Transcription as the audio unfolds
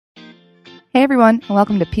Hey everyone, and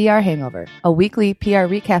welcome to PR Hangover, a weekly PR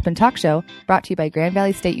recap and talk show brought to you by Grand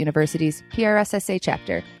Valley State University's PRSSA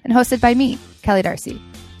chapter and hosted by me, Kelly Darcy.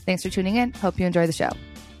 Thanks for tuning in. Hope you enjoy the show.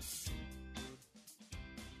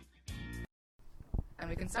 And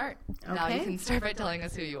we can start. Okay. Now you can start by telling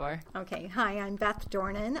us who you are. Okay. Hi, I'm Beth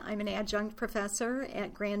Dornan. I'm an adjunct professor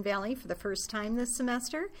at Grand Valley for the first time this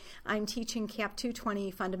semester. I'm teaching CAP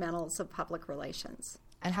 220 Fundamentals of Public Relations.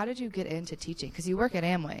 And how did you get into teaching? Because you work at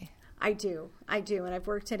Amway. I do, and I've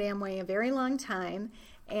worked at Amway a very long time,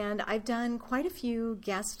 and I've done quite a few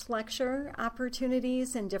guest lecture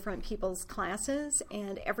opportunities in different people's classes,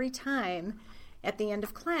 and every time at the end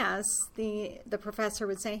of class, the professor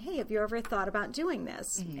would say, hey, have you ever thought about doing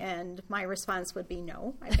this? Mm-hmm. And my response would be,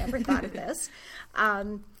 no, I've never thought of this.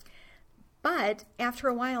 But after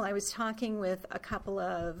a while, I was talking with a couple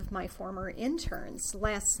of my former interns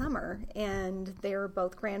last summer, and they're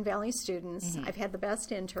both Grand Valley students. Mm-hmm. I've had the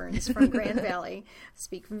best interns from Grand Valley,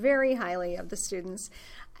 speak very highly of the students.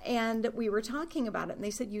 And we were talking about it, and they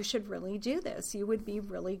said, you should really do this. You would be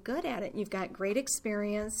really good at it. You've got great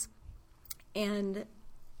experience. And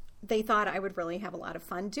they thought I would really have a lot of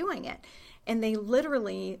fun doing it. And they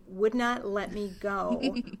literally would not let me go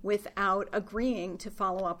without agreeing to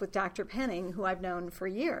follow up with Dr. Penning, who I've known for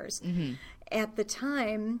years. Mm-hmm. At the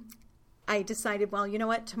time, I decided, well, you know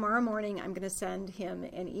what, tomorrow morning I'm going to send him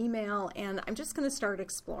an email, and I'm just going to start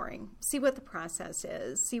exploring, see what the process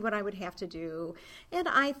is, see what I would have to do. And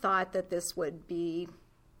I thought that this would be,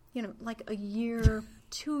 like a year,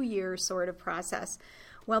 2-year sort of process.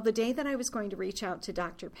 Well, the day that I was going to reach out to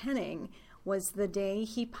Dr. Penning was the day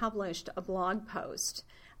he published a blog post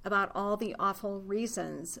about all the awful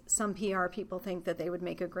reasons some PR people think that they would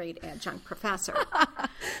make a great adjunct professor.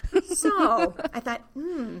 So I thought,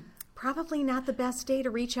 probably not the best day to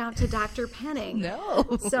reach out to Dr. Penning.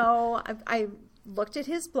 No. So I looked at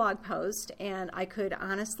his blog post, and I could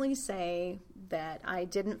honestly say that I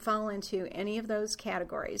didn't fall into any of those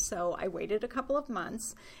categories. So I waited a couple of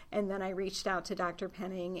months, and then I reached out to Dr.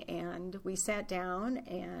 Penning, and we sat down,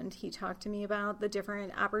 and he talked to me about the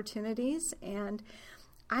different opportunities. And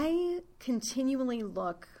I continually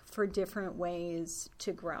look for different ways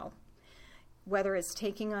to grow, whether it's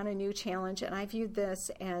taking on a new challenge, and I viewed this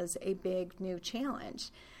as a big new challenge,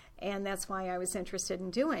 and that's why I was interested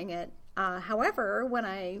in doing it. However, when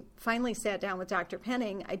I finally sat down with Dr.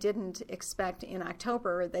 Penning, I didn't expect in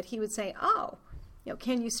October that he would say,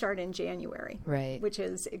 can you start in January? Right. Which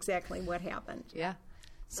is exactly what happened. Yeah.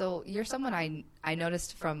 So you're someone I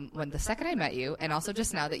noticed from the second I met you, and also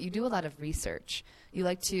just now, that you do a lot of research. You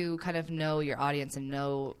like to kind of know your audience and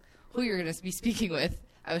know who you're going to be speaking with.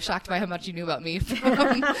 I was shocked by how much you knew about me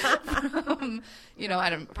from and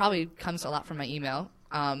it probably comes a lot from my email.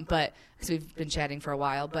 But because we've been chatting for a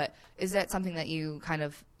while, but is that something that you kind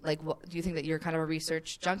of like? Do you think that you're kind of a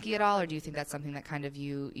research junkie at all, or do you think that's something that kind of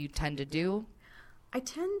you tend to do? I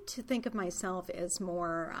tend to think of myself as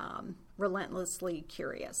more relentlessly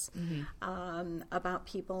curious about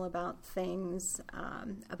people, about things,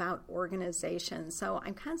 about organizations. So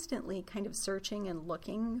I'm constantly kind of searching and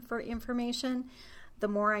looking for information. The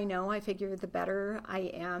more I know, I figure the better I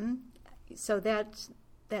am. So that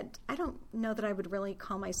I don't know that I would really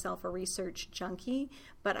call myself a research junkie,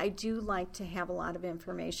 but I do like to have a lot of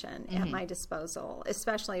information at my disposal,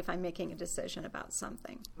 especially if I'm making a decision about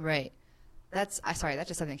something. Right. That's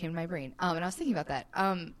just something that came to my brain. And I was thinking about that.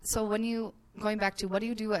 So going back to, what do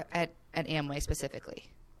you do at Amway specifically?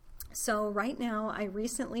 So right now, I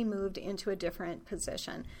recently moved into a different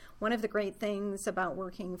position. One of the great things about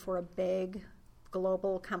working for a big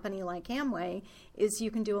global company like Amway is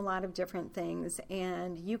you can do a lot of different things,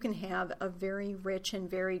 and you can have a very rich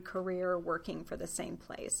and varied career working for the same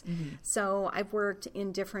place. Mm-hmm. So I've worked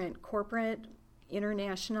in different corporate,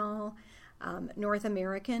 international, North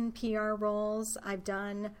American PR roles. I've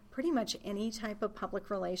done pretty much any type of public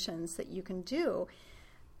relations that you can do.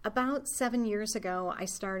 About 7 years ago, I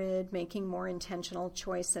started making more intentional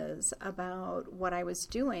choices about what I was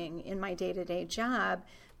doing in my day-to-day job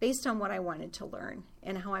based on what I wanted to learn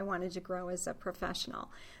and how I wanted to grow as a professional.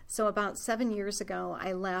 So about 7 years ago,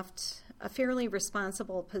 I left a fairly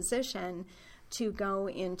responsible position to go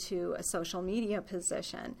into a social media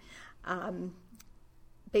position,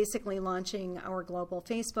 basically launching our global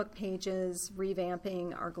Facebook pages,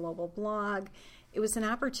 revamping our global blog. It was an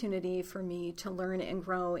opportunity for me to learn and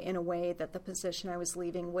grow in a way that the position I was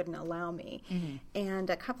leaving wouldn't allow me. Mm-hmm. And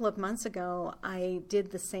a couple of months ago, I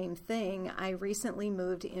did the same thing. I recently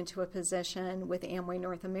moved into a position with Amway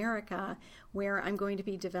North America where I'm going to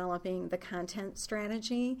be developing the content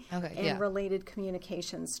strategy and related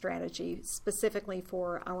communication strategy specifically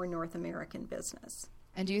for our North American business.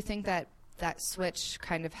 And do you think that that switch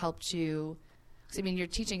kind of helped you? 'Cause, I mean, you're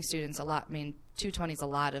teaching students a lot. I mean, 220 is a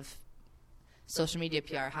lot of social media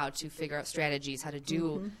PR, how to figure out strategies, how to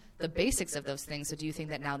do the basics of those things. So do you think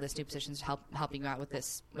that now this new position is helping you out with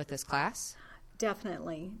this class?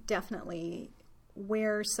 Definitely, definitely.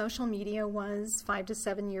 Where social media was 5 to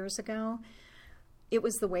 7 years ago, it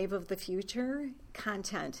was the wave of the future.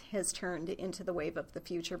 Content has turned into the wave of the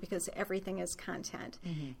future because everything is content.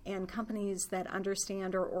 And companies that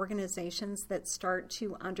understand, or organizations that start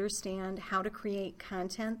to understand how to create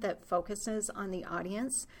content that focuses on the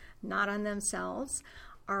audience, not on themselves,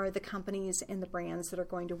 are the companies and the brands that are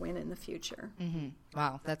going to win in the future.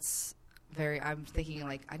 Wow, that's I'm thinking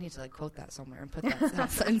like I need to like quote that somewhere and put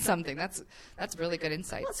that in something. That's really good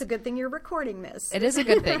insights. Well, it's a good thing you're recording this. It is a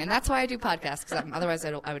good thing, and that's why I do podcasts, because otherwise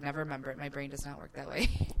I would never remember it. My brain does not work that way.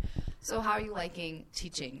 So how are you liking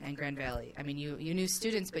teaching in Grand Valley? I mean, you knew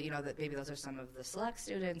students, but you know that maybe those are some of the select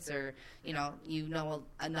students, or you know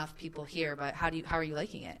enough people here. But how are you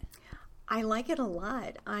liking it? I like it a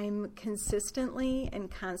lot. I'm consistently and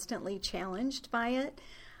constantly challenged by it.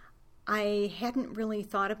 I hadn't really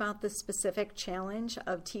thought about the specific challenge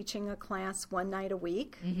of teaching a class one night a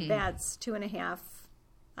week. That's 2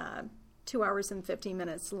 hours and 50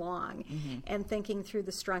 minutes long, and thinking through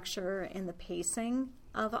the structure and the pacing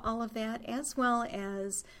of all of that, as well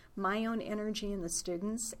as my own energy and the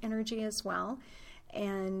students' energy as well.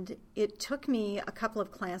 And it took me a couple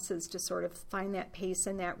of classes to sort of find that pace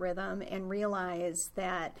and that rhythm and realize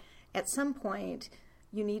that at some point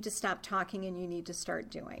you need to stop talking and you need to start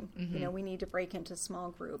doing. You know, we need to break into small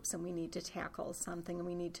groups and we need to tackle something and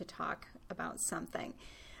we need to talk about something.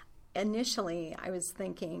 Initially, I was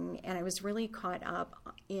thinking, and I was really caught up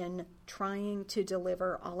in trying to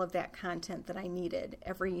deliver all of that content that I needed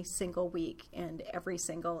every single week and every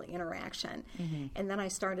single interaction. And then I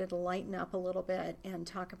started to lighten up a little bit and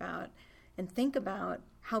talk about and think about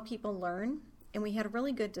how people learn. And we had a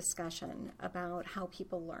really good discussion about how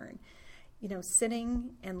people learn. You know,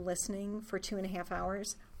 sitting and listening for 2.5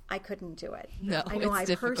 hours, I couldn't do it. No, I know it's I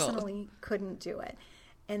difficult. Personally couldn't do it.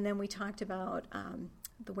 And then we talked about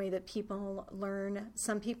the way that people learn.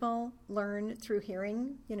 Some people learn through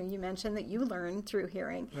hearing. You know, you mentioned that you learn through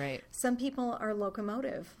hearing. Right. Some people are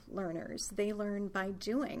locomotive learners. They learn by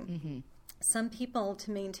doing. Some people,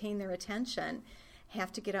 to maintain their attention,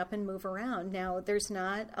 have to get up and move around. Now, there's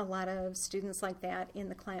not a lot of students like that in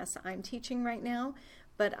the class I'm teaching right now,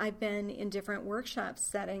 but I've been in different workshop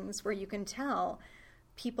settings where you can tell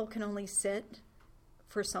people can only sit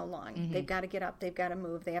for so long. They've got to get up, they've got to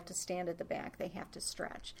move, they have to stand at the back, they have to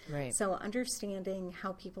stretch. Right. So understanding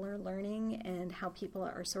how people are learning and how people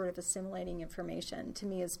are sort of assimilating information, to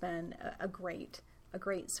me, has been a great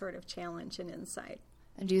sort of challenge and insight.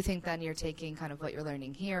 And do you think then you're taking kind of what you're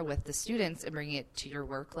learning here with the students and bringing it to your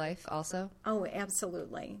work life also? Oh,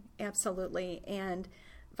 absolutely. Absolutely. And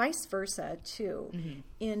vice versa, too.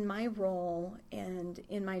 In my role and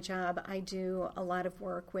in my job, I do a lot of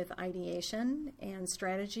work with ideation and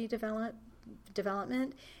strategy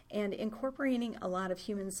development and incorporating a lot of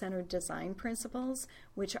human-centered design principles,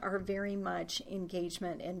 which are very much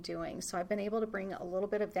engagement and doing. So I've been able to bring a little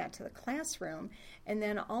bit of that to the classroom and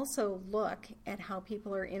then also look at how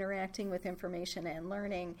people are interacting with information and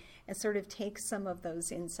learning and sort of take some of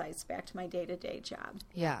those insights back to my day-to-day job.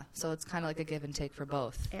 Yeah, so it's kind of like a give and take for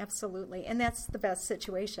both. Absolutely. And that's the best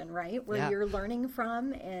situation, right? Where you're learning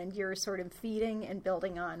from and you're sort of feeding and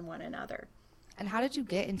building on one another. And how did you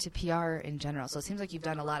get into PR in general? So it seems like you've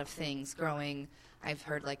done a lot of things growing. I've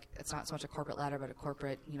heard like it's not so much a corporate ladder, but a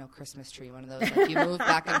corporate, Christmas tree, one of those. Like you move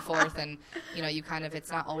back and forth, and you kind of,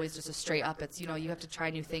 it's not always just a straight up. It's you have to try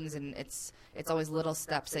new things, and it's always little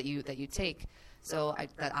steps that you take. So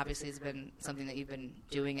that obviously has been something that you've been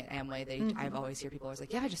doing at Amway. I've always hear people always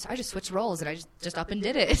like, yeah, I just switched roles and I just up and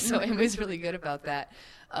did it. So Amway's really good about that.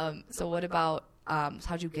 So what about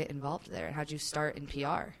how'd you get involved there, and how'd you start in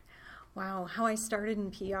PR? Wow, how I started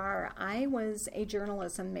in PR. I was a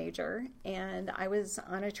journalism major, and I was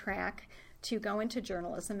on a track to go into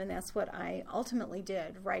journalism, and that's what I ultimately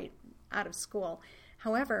did right out of school.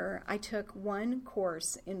 However, I took one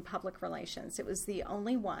course in public relations. It was the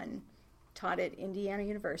only one taught at Indiana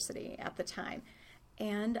University at the time,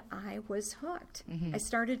 and I was hooked. I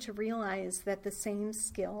started to realize that the same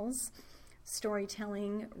skills,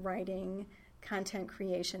 storytelling, writing, content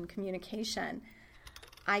creation, communication,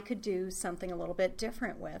 I could do something a little bit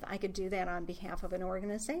different with. I could do that on behalf of an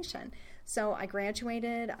organization. So I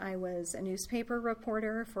graduated. I was a newspaper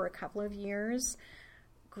reporter for a couple of years.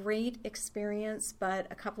 Great experience, but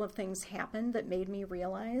a couple of things happened that made me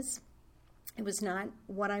realize it was not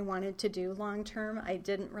what I wanted to do long term. I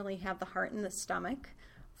didn't really have the heart and the stomach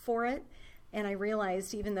for it. And I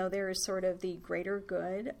realized even though there is sort of the greater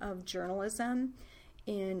good of journalism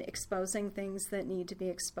in exposing things that need to be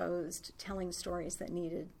exposed, telling stories that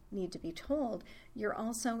need to be told, you're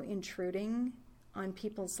also intruding on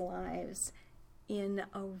people's lives in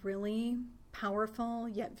a really powerful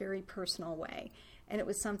yet very personal way. And it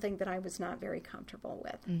was something that I was not very comfortable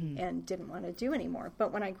with and didn't want to do anymore.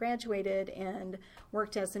 But when I graduated and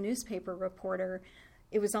worked as a newspaper reporter,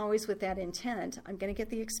 it was always with that intent. I'm going to get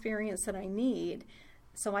the experience that I need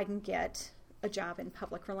so I can get a job in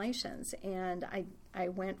public relations. And I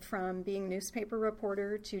went from being a newspaper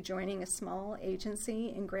reporter to joining a small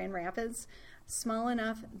agency in Grand Rapids, small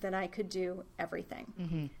enough that I could do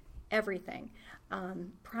everything. Everything.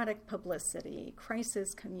 Product publicity,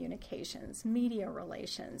 crisis communications, media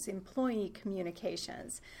relations, employee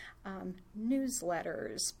communications,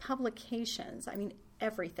 newsletters, publications. I mean,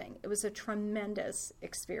 everything. It was a tremendous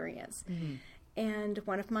experience. And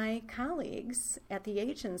one of my colleagues at the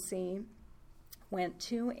agency went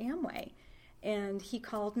to Amway, and he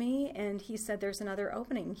called me and he said, there's another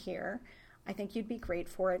opening here. I think you'd be great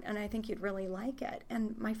for it, and I think you'd really like it.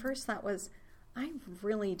 And my first thought was, I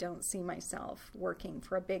really don't see myself working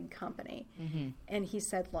for a big company. And he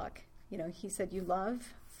said, look, he said, you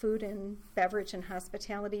love food and beverage and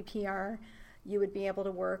hospitality PR. You would be able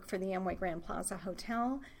to work for the Amway Grand Plaza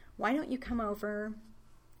Hotel. Why don't you come over,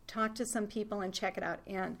 talk to some people, and check it out?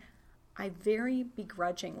 And I very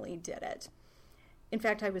begrudgingly did it. In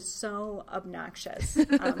fact, I was so obnoxious.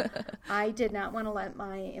 I did not want to let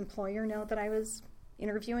my employer know that I was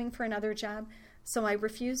interviewing for another job. So I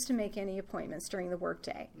refused to make any appointments during the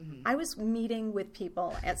workday. I was meeting with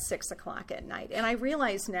people at 6 o'clock at night. And I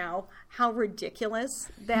realize now how ridiculous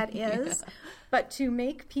that is. But to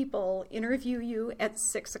make people interview you at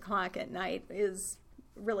 6 o'clock at night is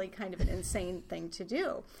really kind of an insane thing to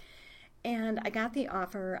do. And I got the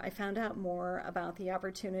offer. I found out more about the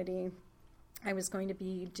opportunity. I was going to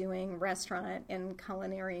be doing restaurant and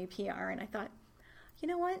culinary PR. And I thought, you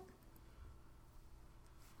know what?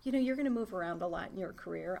 You're going to move around a lot in your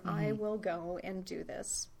career. I will go and do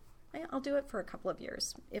this. I'll do it for a couple of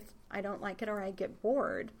years. If I don't like it or I get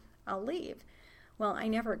bored, I'll leave. Well, I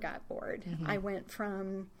never got bored. I went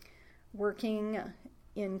from working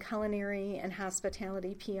in culinary and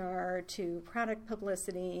hospitality PR to product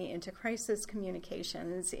publicity, into crisis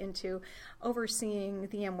communications, into overseeing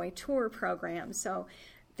the Amway Tour program. So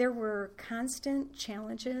there were constant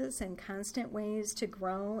challenges and constant ways to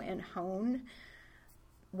grow and hone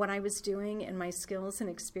what I was doing and my skills and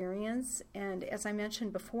experience. And as I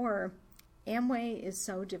mentioned before, Amway is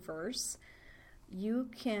so diverse. You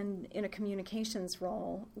can, in a communications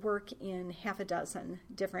role, work in half a dozen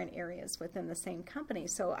different areas within the same company.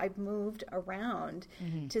 So I've moved around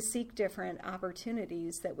to seek different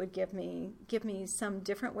opportunities that would give me some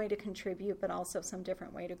different way to contribute, but also some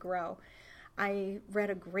different way to grow. I read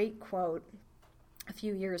a great quote a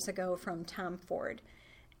few years ago from Tom Ford.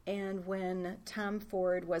 And when Tom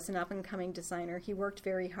Ford was an up-and-coming designer, he worked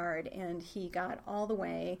very hard, and he got all the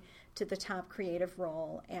way to the top creative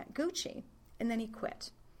role at Gucci. And then he quit.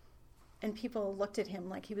 And people looked at him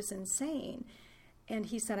like he was insane. And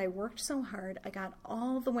he said, I worked so hard, I got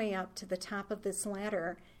all the way up to the top of this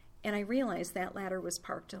ladder, and I realized that ladder was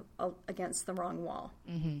parked against the wrong wall.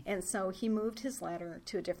 And so he moved his ladder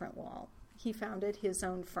to a different wall. He founded his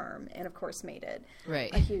own firm and, of course, made it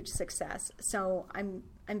a huge success. So I'm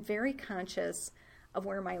very conscious of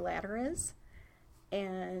where my ladder is,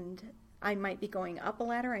 and I might be going up a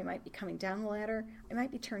ladder, I might be coming down the ladder, I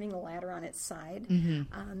might be turning the ladder on its side,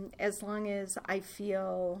 as long as I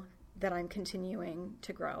feel that I'm continuing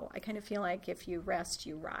to grow. I kind of feel like if you rest,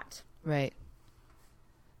 you rot. Right.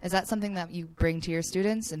 Is that something that you bring to your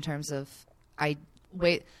students in terms of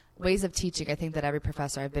ways of teaching? I think that every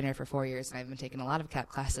professor, I've been here for 4 years, and I've been taking a lot of CAP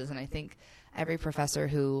classes, and I think every professor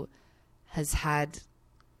who has had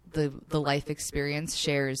the life experience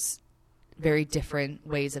shares very different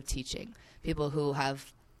ways of teaching. People who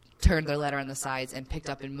have turned their ladder on the sides and picked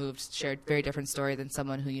up and moved shared very different story than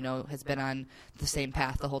someone who, has been on the same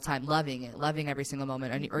path the whole time, loving it, loving every single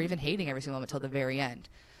moment, or even hating every single moment till the very end.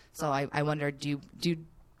 So I wonder, do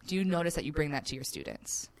you notice that you bring that to your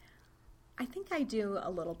students? I think I do a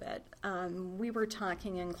little bit. We were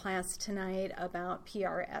talking in class tonight about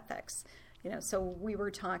PR ethics. So we were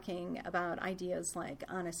talking about ideas like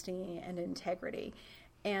honesty and integrity.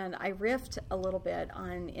 And I riffed a little bit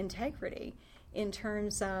on integrity in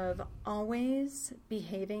terms of always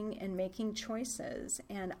behaving and making choices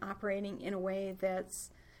and operating in a way that's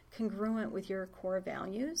congruent with your core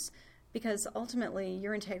values, because ultimately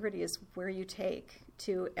your integrity is where you take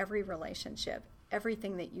to every relationship,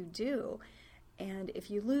 everything that you do. And if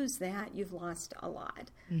you lose that, you've lost a lot.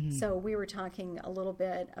 So we were talking a little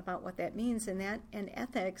bit about what that means, and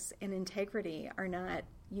ethics and integrity are not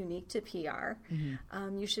unique to PR.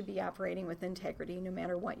 You should be operating with integrity no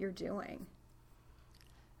matter what you're doing.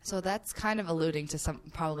 So that's kind of alluding to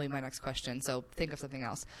probably my next question, so think of something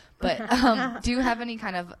else. But do you have any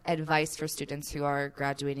kind of advice for students who are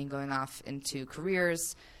graduating, going off into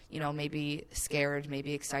careers, maybe scared,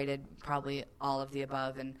 maybe excited, probably all of the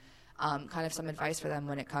above, and kind of some advice for them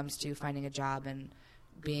when it comes to finding a job and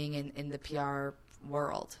being in the PR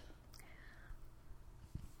world?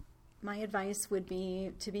 My advice would be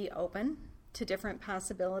to be open to different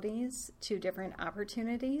possibilities, to different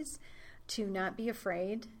opportunities, to not be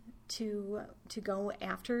afraid to go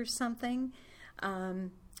after something,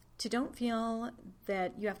 to don't feel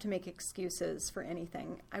that you have to make excuses for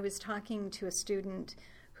anything. I was talking to a student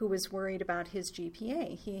who was worried about his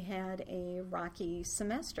GPA. He had a rocky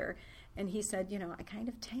semester, and he said, I kind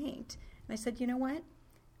of tanked. And I said, you know what?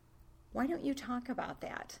 Why don't you talk about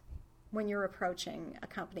that when you're approaching a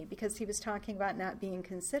company? Because he was talking about not being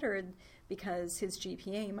considered because his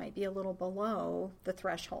GPA might be a little below the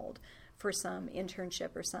threshold for some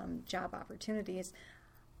internship or some job opportunities.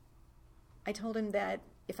 I told him that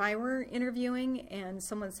if I were interviewing and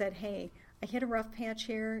someone said, hey, I hit a rough patch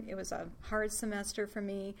here, it was a hard semester for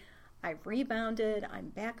me, I've rebounded, I'm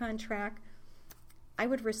back on track, I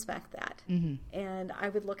would respect that. And I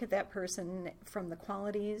would look at that person from the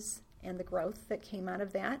qualities and the growth that came out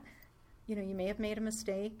of that. You may have made a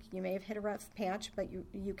mistake, you may have hit a rough patch, but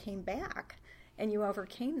you came back and you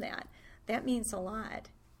overcame that. That means a lot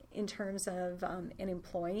in terms of an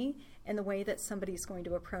employee and the way that somebody's going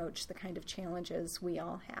to approach the kind of challenges we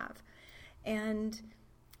all have. And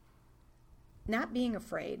not being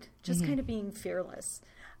afraid, just kind of being fearless,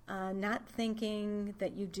 not thinking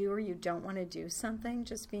that you do or you don't want to do something,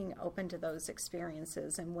 just being open to those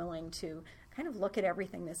experiences and willing to kind of look at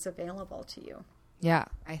everything that's available to you. Yeah,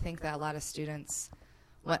 I think that a lot of students,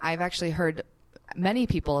 I've actually heard many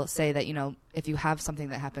people say that, if you have something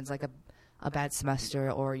that happens like a bad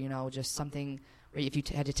semester or, just something where if you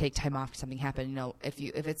had to take time off, something happened,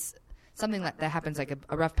 if it's something that happens like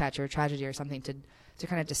a rough patch or a tragedy or something, to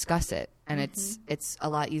kind of discuss it. And it's a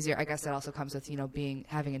lot easier. I guess that also comes with,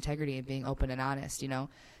 having integrity and being open and honest.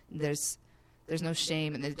 There's no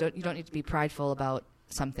shame, and you don't need to be prideful about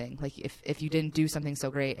something. Like if you didn't do something so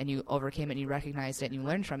great and you overcame it and you recognized it and you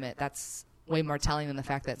learned from it, that's way more telling than the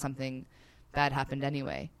fact that something bad happened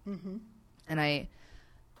anyway. And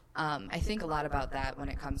I think a lot about that when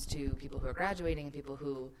it comes to people who are graduating and people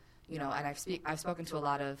who, and I've spoken to a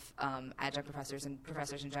lot of adjunct professors and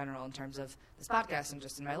professors in general in terms of this podcast and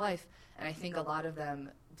just in my life, and I think a lot of them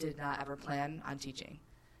did not ever plan on teaching.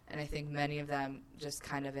 And I think many of them just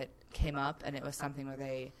kind of it came up and it was something where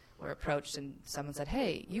they were approached and someone said,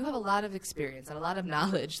 hey, you have a lot of experience and a lot of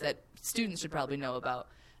knowledge that students should probably know about.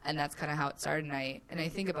 And that's kind of how it started. And I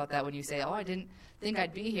think about that when you say, oh, I didn't think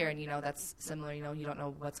I'd be here. And, that's similar. You don't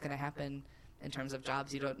know what's going to happen in terms of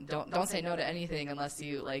jobs. You don't say no to anything unless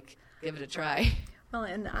you, give it a try. Well,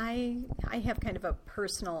 and I have kind of a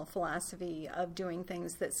personal philosophy of doing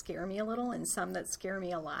things that scare me a little and some that scare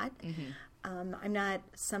me a lot. I'm not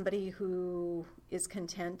somebody who is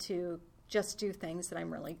content to just do things that I'm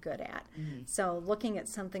really good at. So looking at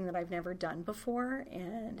something that I've never done before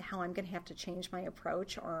and how I'm going to have to change my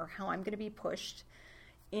approach or how I'm going to be pushed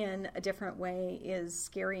in a different way is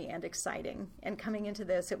scary and exciting. And coming into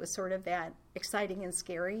this, it was sort of that exciting and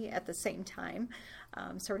scary at the same time,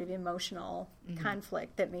 sort of emotional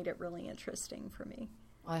conflict that made it really interesting for me.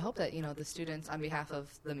 Well, I hope that, the students, on behalf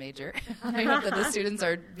of the major, I hope that the students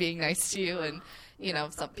are being nice to you and,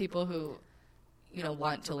 some people who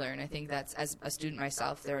want to learn. I think that's, as a student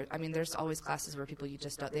myself, there's always classes where people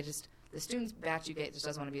the students batch you get just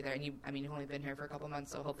doesn't want to be there. And you've only been here for a couple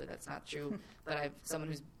months, so hopefully that's not true. But I've someone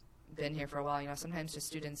who's been here for a while, sometimes just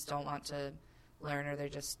students don't want to learn, or they're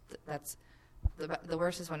just, that's, the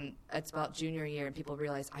worst is when it's about junior year and people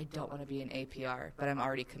realize I don't want to be an APR, but I'm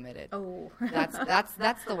already committed. Oh,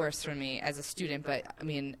 that's the worst for me as a student. But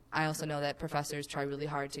I also know that professors try really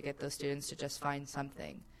hard to get those students to just find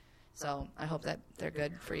something. So I hope that they're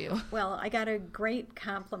good for you. Well, I got a great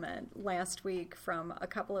compliment last week from a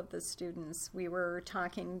couple of the students. We were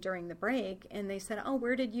talking during the break, and they said, oh,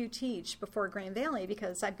 where did you teach before Grand Valley?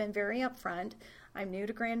 Because I've been very upfront. I'm new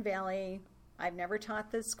to Grand Valley. I've never taught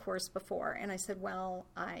this course before. And I said, well,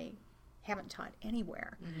 I haven't taught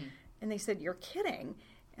anywhere. And they said, you're kidding.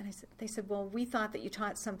 And they said, well, we thought that you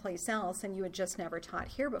taught someplace else and you had just never taught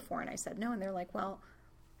here before. And I said, no. And they're like, well,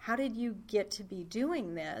 how did you get to be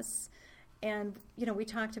doing this? And, we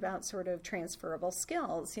talked about sort of transferable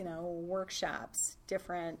skills, workshops,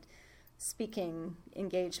 different speaking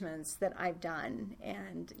engagements that I've done,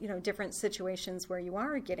 and, different situations where you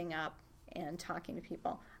are getting up and talking to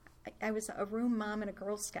people. I was a room mom and a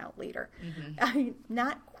Girl Scout leader.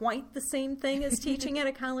 Not quite the same thing as teaching at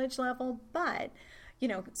a college level, but,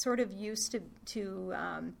 sort of used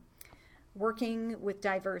to working with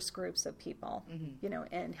diverse groups of people,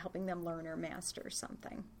 and helping them learn or master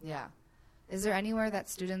something. Yeah. Is there anywhere that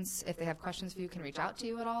students, if they have questions for you, can reach out to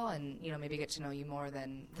you at all and, maybe get to know you more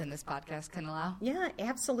than this podcast can allow? Yeah,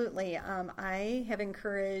 absolutely. I have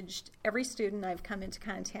encouraged every student I've come into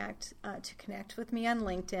contact to connect with me on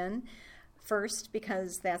LinkedIn. First,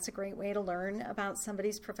 because that's a great way to learn about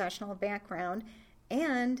somebody's professional background.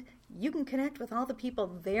 And you can connect with all the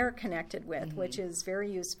people they're connected with, which is very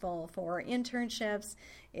useful for internships.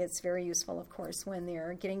 It's very useful, of course, when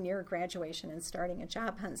they're getting near graduation and starting a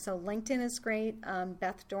job hunt. So LinkedIn is great.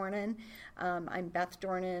 Beth Dornan. I'm Beth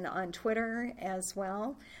Dornan on Twitter as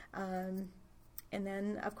well. And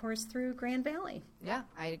then, of course, through Grand Valley. Yeah,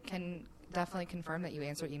 I can definitely confirm that you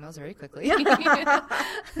answer emails very quickly.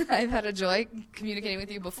 I've had a joy communicating with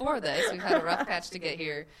you before this. We've had a rough patch to get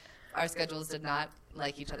here. Our schedules did not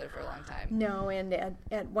like each other for a long time. No, and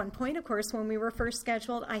at one point, of course, when we were first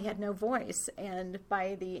scheduled, I had no voice. And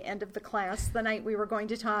by the end of the class, the night we were going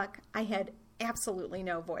to talk, I had absolutely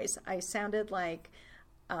no voice. I sounded like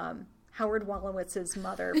Howard Wolowitz's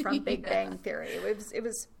mother from Big Bang Theory. It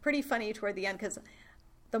was pretty funny toward the end because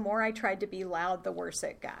the more I tried to be loud, the worse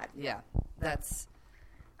it got. Yeah, that's...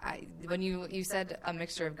 when you said a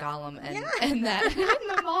mixture of Gollum and that, and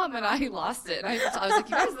my mom and I lost it. I was like,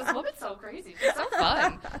 you guys, this woman's so crazy. She's so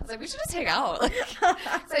fun. I was like, we should just hang out.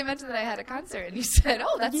 So I mentioned that I had a concert, and you said,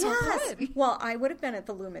 oh, that's so fun. Well, I would have been at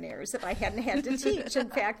the Luminaires if I hadn't had to teach. In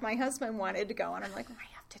fact, my husband wanted to go, and I'm like, I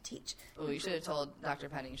have to teach. Oh, you should have told Dr.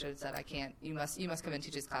 Penny. You should have said, I can't. You must come and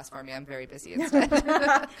teach this class for me. I'm very busy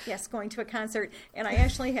instead. Yes, going to a concert. And I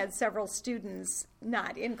actually had several students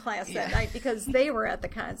not in class that night because they were at the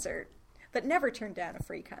concert, but never turned down a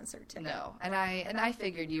free concert ticket. No, and I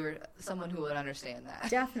figured you were someone who would understand that.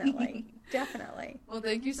 Definitely, definitely. Well,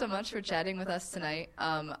 thank you so much for chatting with us tonight.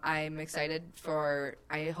 I'm excited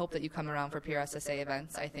I hope that you come around for PRSSA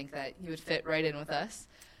events. I think that you would fit right in with us,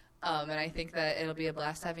 and I think that it'll be a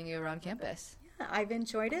blast having you around campus. Yeah, I've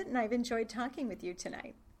enjoyed it, and I've enjoyed talking with you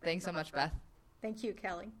tonight. Thanks so much, Beth. Thank you,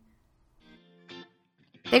 Kelly.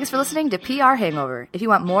 Thanks for listening to PR Hangover. If you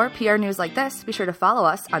want more PR news like this, be sure to follow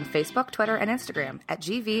us on Facebook, Twitter, and Instagram at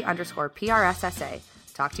GV_PRSSA.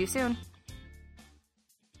 Talk to you soon.